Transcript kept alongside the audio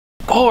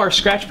Oh, our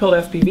scratch build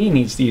FPV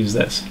needs to use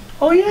this.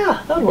 Oh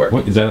yeah, that would work.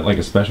 What is that, like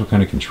a special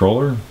kind of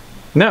controller?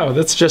 No,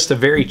 that's just a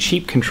very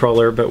cheap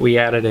controller, but we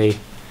added a...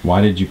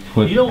 Why did you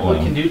put... You know what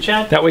we can do,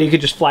 Chad? That way you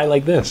could just fly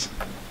like this.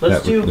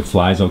 Let's do... It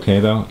flies okay,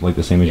 though? Like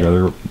the same as your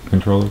other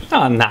controllers?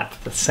 Oh, not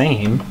the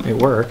same. It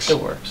works. It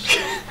works.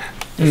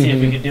 Let's see if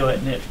we could do it,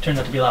 and it turned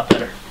out to be a lot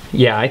better.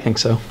 Yeah, I think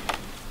so.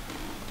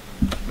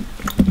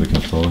 The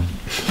controller?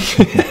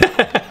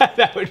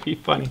 That would be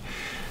funny.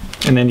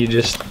 And then you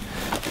just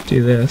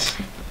do this.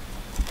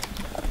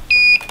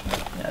 Yeah,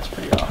 that's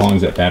pretty awesome. How long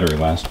does that battery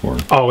last for?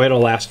 Oh, it'll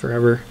last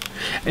forever.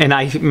 And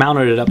I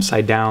mounted it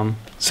upside down,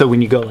 so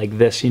when you go like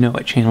this, you know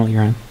what channel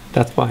you're on.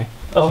 That's why.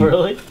 Oh,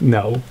 really?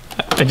 No.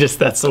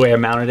 That's the way I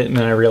mounted it, and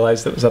then I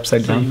realized it was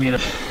upside So you down. made a...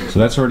 So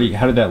that's already...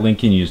 How did that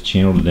link in? You just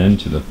channeled it in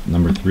to the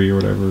number 3 or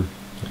whatever?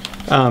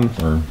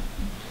 Or...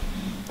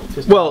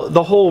 Well,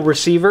 the whole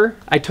receiver,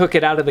 I took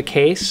it out of the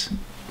case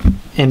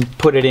and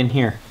put it in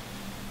here.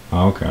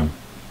 Oh, okay.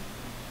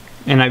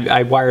 And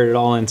I wired it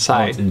all Oh,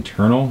 inside. it's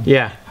internal?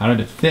 Yeah. How did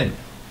it fit?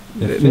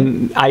 It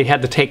fit? I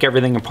had to take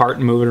everything apart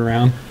and move it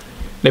around.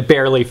 It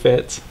barely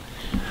fits.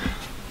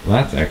 Well,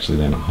 that's actually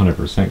then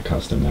 100%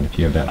 custom then if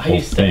you have that whole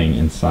used to- thing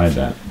inside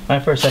that. My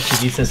first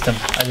FPV system,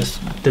 I just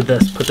did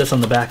this, put this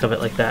on the back of it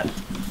like that.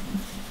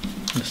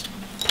 Just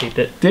taped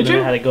it. Did Then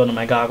you? I had it go into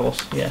my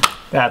goggles, yeah.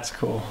 That's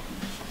cool.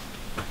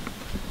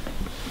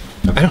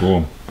 That's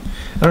cool.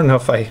 I don't know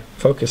if I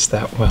focused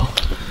that well.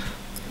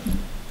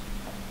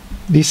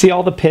 Do you see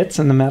all the pits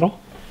in the metal?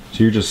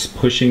 So you're just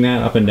pushing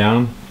that up and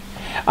down?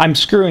 I'm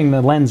screwing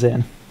the lens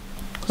in.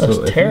 That's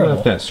so if terrible. you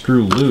left that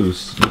screw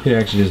loose, you could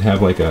actually just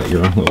have like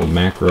your own little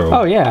macro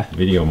Oh, yeah.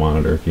 video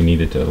monitor if you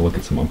needed to look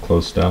at some up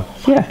close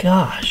stuff. Yeah.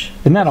 Gosh.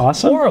 Isn't that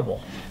awesome?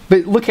 Horrible.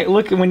 But look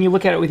when you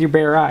look at it with your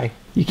bare eye,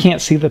 you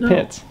can't see the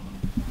pits.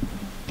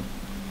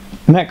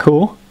 Isn't that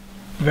cool?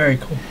 Very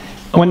cool.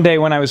 One day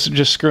when I was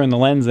just screwing the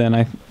lens in,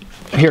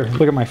 here,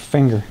 look at my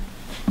finger.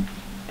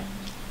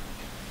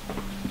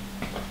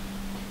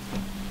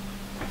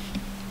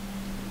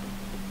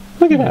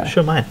 Look at that.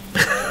 Show mine.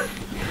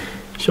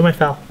 Show my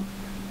foul.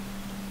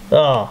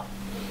 Oh.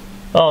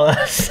 Oh,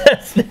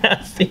 that's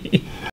nasty.